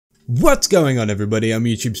What's going on, everybody? I'm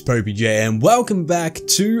YouTube's popeyJN. Welcome back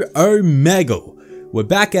to Omegle. We're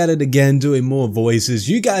back at it again doing more voices.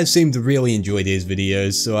 You guys seem to really enjoy these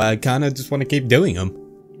videos, so I kinda just want to keep doing them.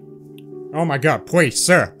 Oh my god, please,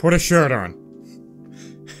 sir, put a shirt on.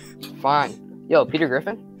 Fine. Yo, Peter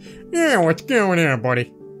Griffin? Yeah, what's going on,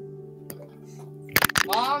 buddy?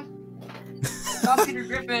 Mom? Stop Peter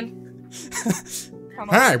Griffin. Come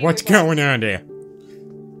on, Hi, Peter what's Griffin. going on there?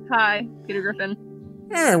 Hi, Peter Griffin.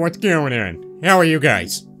 Hi, what's going on? How are you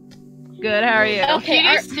guys? Good, how are you? Okay,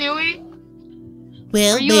 Stewie?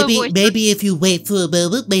 Well, Are you a voice- maybe if you wait for a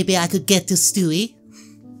moment, maybe I could get to Stewie.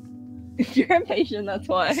 You're impatient, that's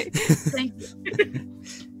why. Thank you.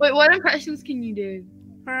 Wait, what impressions can you do?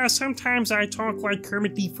 Sometimes I talk like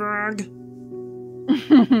Kermit the Frog.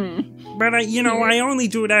 But I only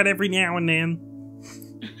do that every now and then.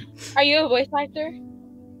 Are you a voice actor?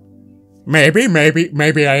 Maybe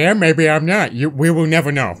I am, maybe I'm not. We will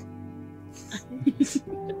never know.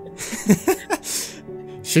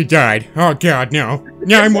 She died. Oh god, no.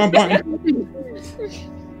 911.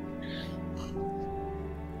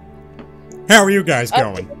 How are you guys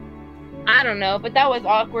going? I don't know, but that was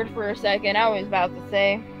awkward for a second. I was about to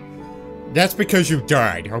say. That's because you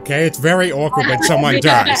died, okay? It's very awkward when someone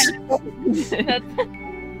dies.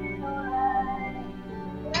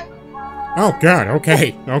 Oh god,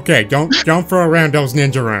 okay, don't throw around those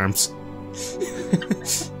ninja arms.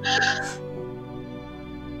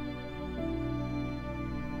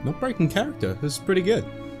 Not breaking character. This is pretty good.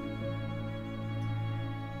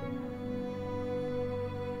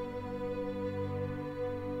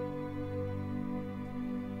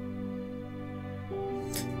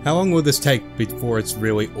 How long will this take before it's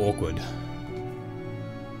really awkward?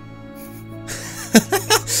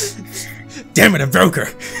 Damn it, I broke her!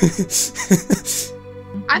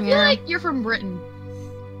 I feel like you're from Britain.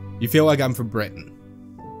 You feel like I'm from Britain.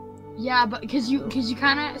 Yeah, but because you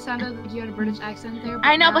kind of sounded like you had a British accent there.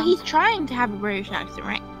 I know, but he's trying to have a British accent,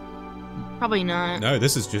 right? Probably not. No,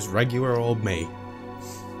 this is just regular old me.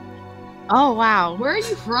 Oh, wow. Where are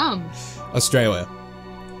you from? Australia.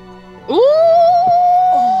 Ooh!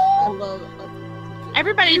 I love it.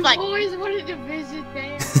 Everybody's You like, always wanted to visit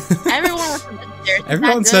there. everyone wants to visit there. Is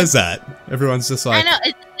Everyone that says that. Everyone's just good? like, I know,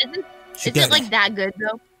 is it like that good,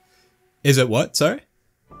 though? Is it what? Sorry?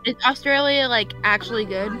 Is Australia, like, actually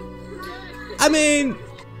good? I mean,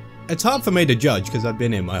 it's hard for me to judge because I've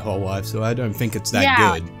been here my whole life, so I don't think it's that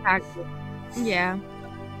good. Exactly. Yeah.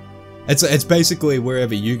 It's basically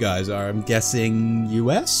wherever you guys are. I'm guessing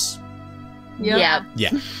US? Yeah.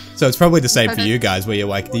 Yeah. So it's probably the same for you guys, where you're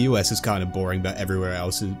like, the US is kind of boring, but everywhere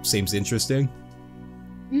else seems interesting.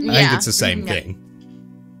 I think it's the same thing.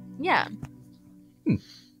 Yeah.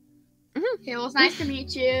 Okay, well, it's nice to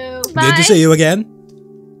meet you. Good to see you again.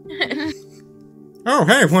 Oh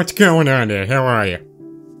hey, what's going on there? How are you?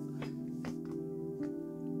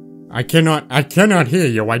 I cannot hear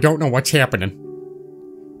you. I don't know what's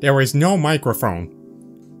happening. There is no microphone.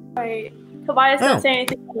 Right. Tobias didn't say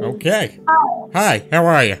anything. Okay. Hi, how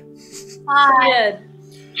are you? Hi.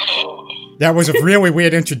 That was a really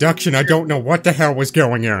weird introduction. I don't know what the hell was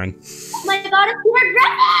going on. Oh my god, it's Peter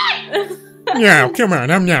Griffin! Yeah, come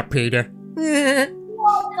on, I'm not Peter.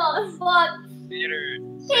 What the fuck? Peter!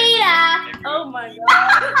 Oh my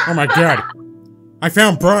god. Oh my god. I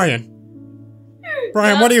found Brian.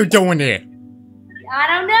 Brian, what are you doing there? I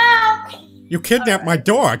don't know. You kidnapped my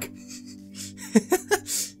dog.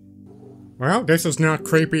 Well, this is not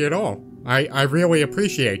creepy at all. I really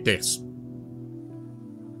appreciate this.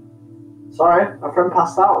 Sorry, my friend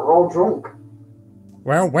passed out. We're all drunk.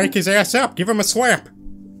 Well, wake his ass up. Give him a slap.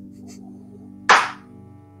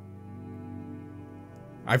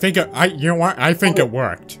 I think you know what? I think it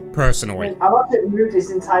worked, personally. I've had to move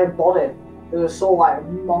his entire body. It was so like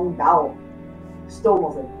monged out. Still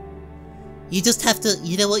nothing. You just have to,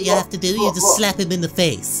 you know what you have to do? You just slap him in the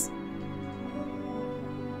face.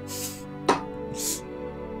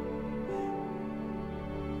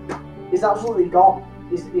 He's absolutely gone.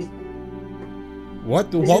 He's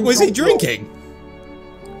What was he drinking?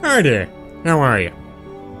 Hi there. How are you?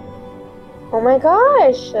 Oh my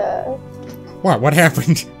gosh. What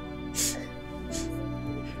happened?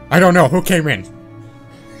 I don't know. Who came in?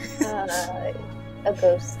 A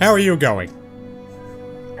ghost. How are you going?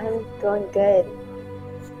 I'm going good.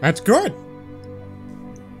 That's good.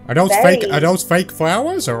 Are those fake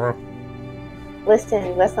flowers or?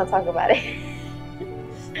 Listen, let's not talk about it.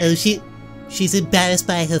 Oh, she's embarrassed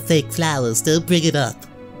by her fake flowers. Don't bring it up.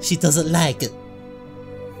 She doesn't like it.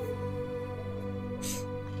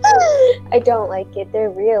 I don't like it.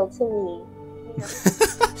 They're real to me.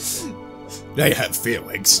 They have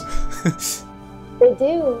feelings. They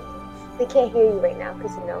do. They can't hear you right now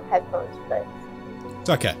because headphones. But It's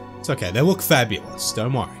okay. It's okay. They look fabulous.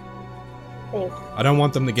 Don't worry. thank you. I don't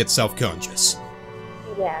want them to get self-conscious.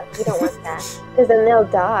 Yeah, we don't want that because then they'll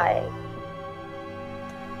die.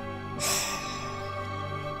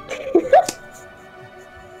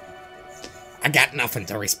 I got nothing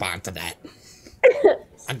to respond to that.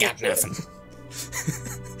 I got nothing.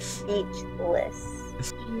 Speechless.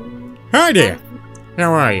 Hi there.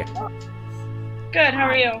 How are you? Good, how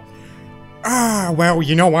are you? Ah, well,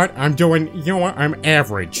 you know what? I'm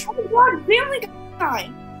average. Oh my god, Family Guy!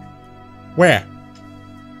 Where?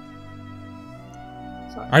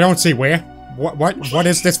 I don't see where. What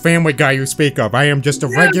is this Family Guy you speak of? I am just a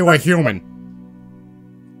regular human.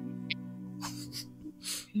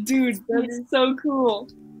 Dude, that is so cool.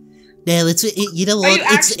 No, you know Are you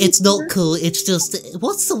what? actually It's not sure? cool. It's just,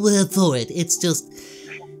 what's the word for it? It's just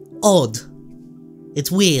odd. It's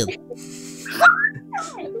weird.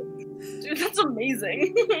 Dude, that's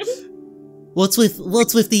amazing. What's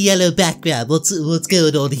with the yellow background? What's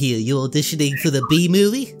going on here? You auditioning for the B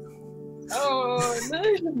movie? Oh,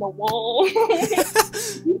 there's my wall.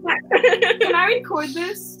 Can I record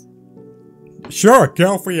this? Sure,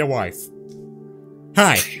 go for your wife.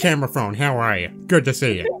 Hi, camera phone, how are you? Good to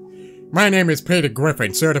see you. My name is Peter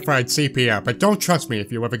Griffin, certified CPR, but don't trust me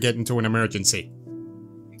if you ever get into an emergency.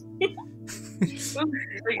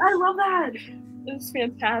 I love that. It's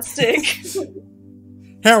fantastic.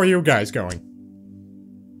 How are you guys going?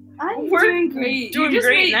 We're doing great. Doing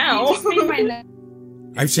great now. You just made my night.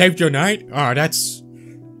 I've saved your night? Oh, that's...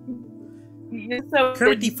 So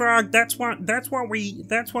Curdy Frog, that's what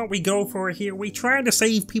we go for here. We try to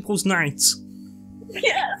save people's nights.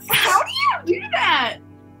 yes. How do you do that?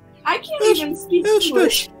 I can't even speak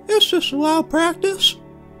English. It's just a wild practice.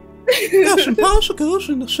 Got some popsicles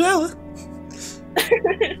in the cellar.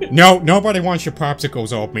 No, nobody wants your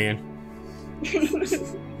popsicles, old man.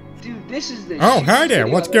 Dude, this is the Oh, shittiest hi there,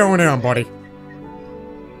 video what's I've ever going on, buddy?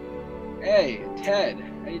 Hey, Ted,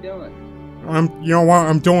 how you doing? You know what,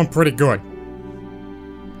 I'm doing pretty good.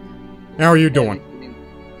 How are you doing?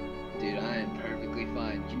 Dude, I am perfectly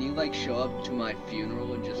fine. Can you, like, show up to my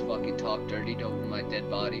funeral and just fucking talk dirty over my dead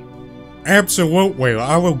body? Absolutely,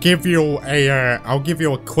 I will give you a,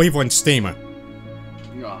 Cleveland steamer.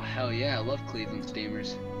 Oh, hell yeah, I love Cleveland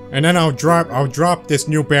steamers. And then I'll drop this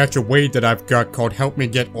new batch of weed that I've got called Help Me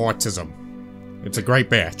Get Autism. It's a great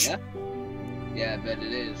batch. Yeah? Yeah, I bet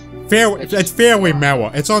it is. It's fairly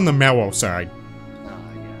mellow. It's on the mellow side. Oh,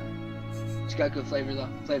 yeah. It's got good flavor, though.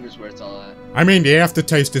 Flavor's where it's all at. I mean, the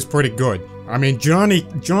aftertaste is pretty good. I mean, Johnny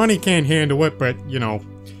can't handle it, but, you know,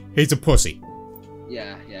 he's a pussy.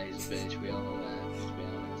 Yeah, he's a bitch. We all know that, let's be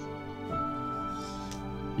honest.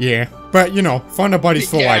 Yeah, but, you know, Thunder Buddies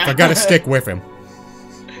for life. I gotta stick with him.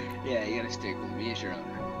 Yeah, you gotta stick with me. He's your owner.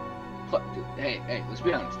 Hey, let's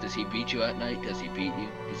be honest. Does he beat you at night? Does he beat you?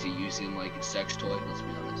 Is he using, like, a sex toy? Let's be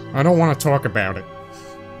honest. I don't want to talk about it.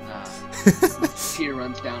 Tear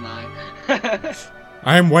runs down eye.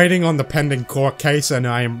 I am waiting on the pending court case, and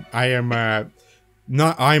I'm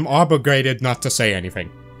obligated not to say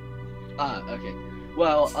anything. Okay.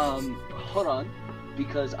 Well, hold on,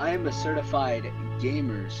 because I am a certified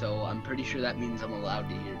gamer, so I'm pretty sure that means I'm allowed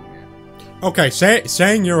to hear that. Okay,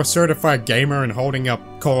 saying you're a certified gamer and holding up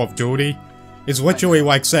Call of Duty is literally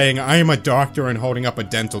like saying I am a doctor and holding up a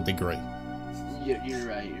dental degree. You're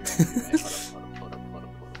right.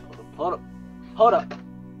 Hold up.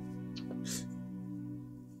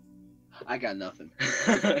 I got nothing.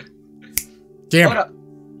 Damn Hold it. up.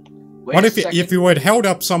 What if you had held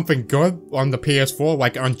up something good on the PS4,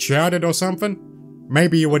 like Uncharted or something?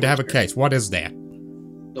 Maybe you would have a case. What is that?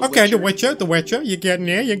 Okay, The Witcher. You're getting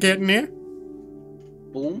there.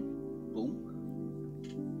 Boom.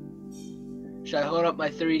 Should I hold up my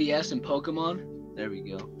 3DS and Pokemon? There we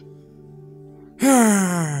go.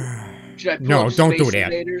 Should I pull up don't Space do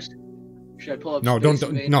that. Invaders? Should I pull up No, Space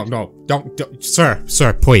don't, Invaders? don't,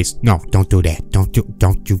 sir, please, no, don't do that.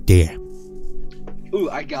 Don't you dare. Ooh,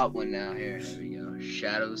 I got one now. Here we go.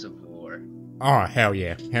 Shadows of War. Oh, hell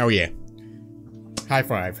yeah. High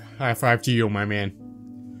five to you, my man.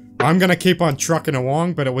 I'm gonna keep on trucking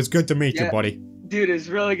along, but it was good to meet you, buddy. Dude, it's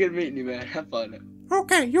really good meeting you, man. Have fun.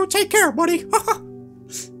 Okay, you take care, buddy.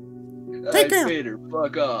 Take care. Peter,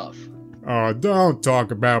 fuck off. Oh, don't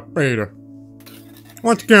talk about Peter.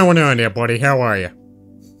 What's going on there, buddy? How are you?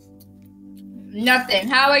 Nothing.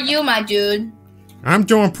 How are you, my dude? I'm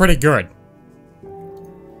doing pretty good.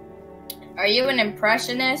 Are you an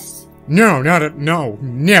impressionist? No, no,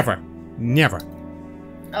 never.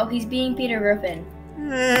 Oh, he's being Peter Griffin.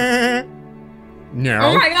 No.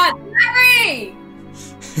 Oh my god, Larry!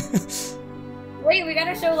 Wait, we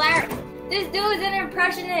gotta show Larry. This dude's an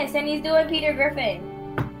impressionist and he's doing Peter Griffin.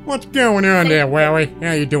 What's going on there, Wowie?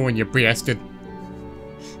 How you doing, you bastard?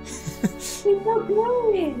 He's so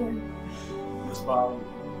good.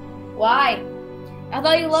 Why? I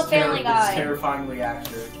thought you loved Family Guy. It's terrifyingly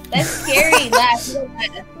accurate. That's scary, Lash.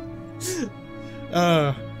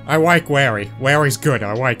 I like Wowie. Wowie's good.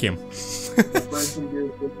 I like him.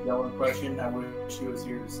 Impression. I wish she was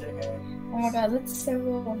here to say hey. Oh my god, that's so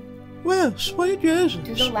cool. Well, sweet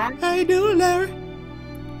Jesus. How you doing, Larry?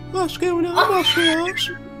 What's going on, boss?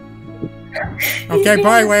 Okay,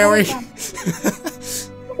 bye, Wowie.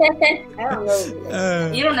 I don't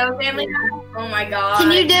know. You don't know Family Guy? Oh my god.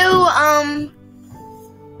 Can you do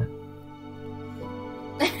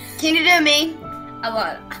Can you do me? A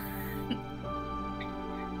lot.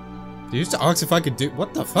 You used to ask if I could do.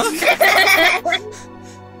 What the fuck?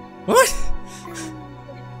 What?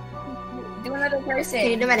 Do another person.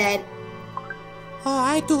 Can you do my dad? Oh,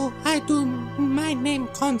 I do. My name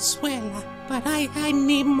Consuela, but I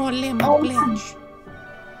need more lemon pledge.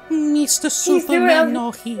 Mr. Superman,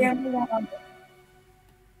 no here.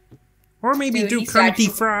 Or maybe do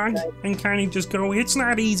Crunchy Frog and kind of just go, it's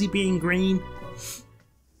not easy being green.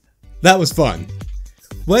 That was fun.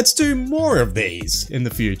 Let's do more of these in the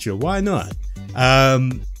future. Why not?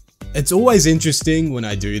 It's always interesting when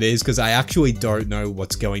I do these because I actually don't know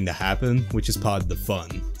what's going to happen, which is part of the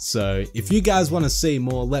fun. So if you guys want to see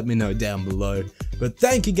more, let me know down below. But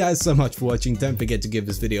thank you guys so much for watching. Don't forget to give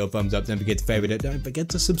this video a thumbs up. Don't forget to favorite it. Don't forget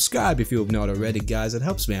to subscribe if you have not already, guys. It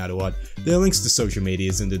helps me out a lot. There are links to social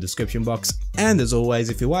medias in the description box. And as always,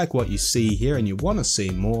 if you like what you see here and you want to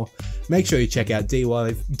see more, make sure you check out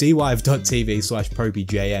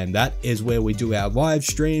DLive.tv/popeyJN. That is where we do our live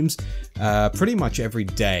streams pretty much every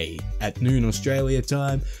day at noon Australia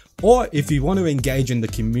time. Or if you want to engage in the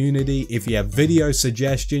community, if you have video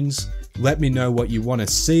suggestions, let me know what you want to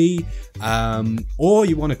see, or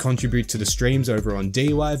you want to contribute to the streams over on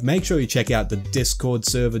DLive, make sure you check out the Discord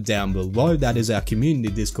server down below. That is our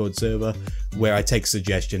community Discord server where I take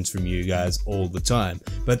suggestions from you guys all the time.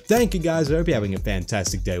 But thank you guys, I hope you're having a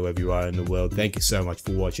fantastic day wherever you are in the world. Thank you so much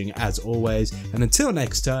for watching as always, and until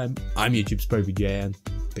next time, I'm YouTube's popeyJN.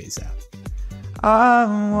 Peace out. I've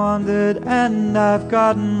wandered and I've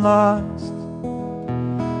gotten lost,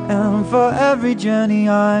 and for every journey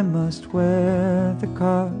I must wear the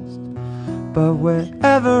cost. But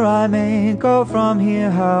wherever I may go from here,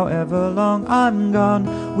 however long I'm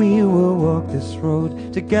gone, we will walk this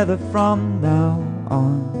road together from now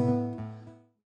on.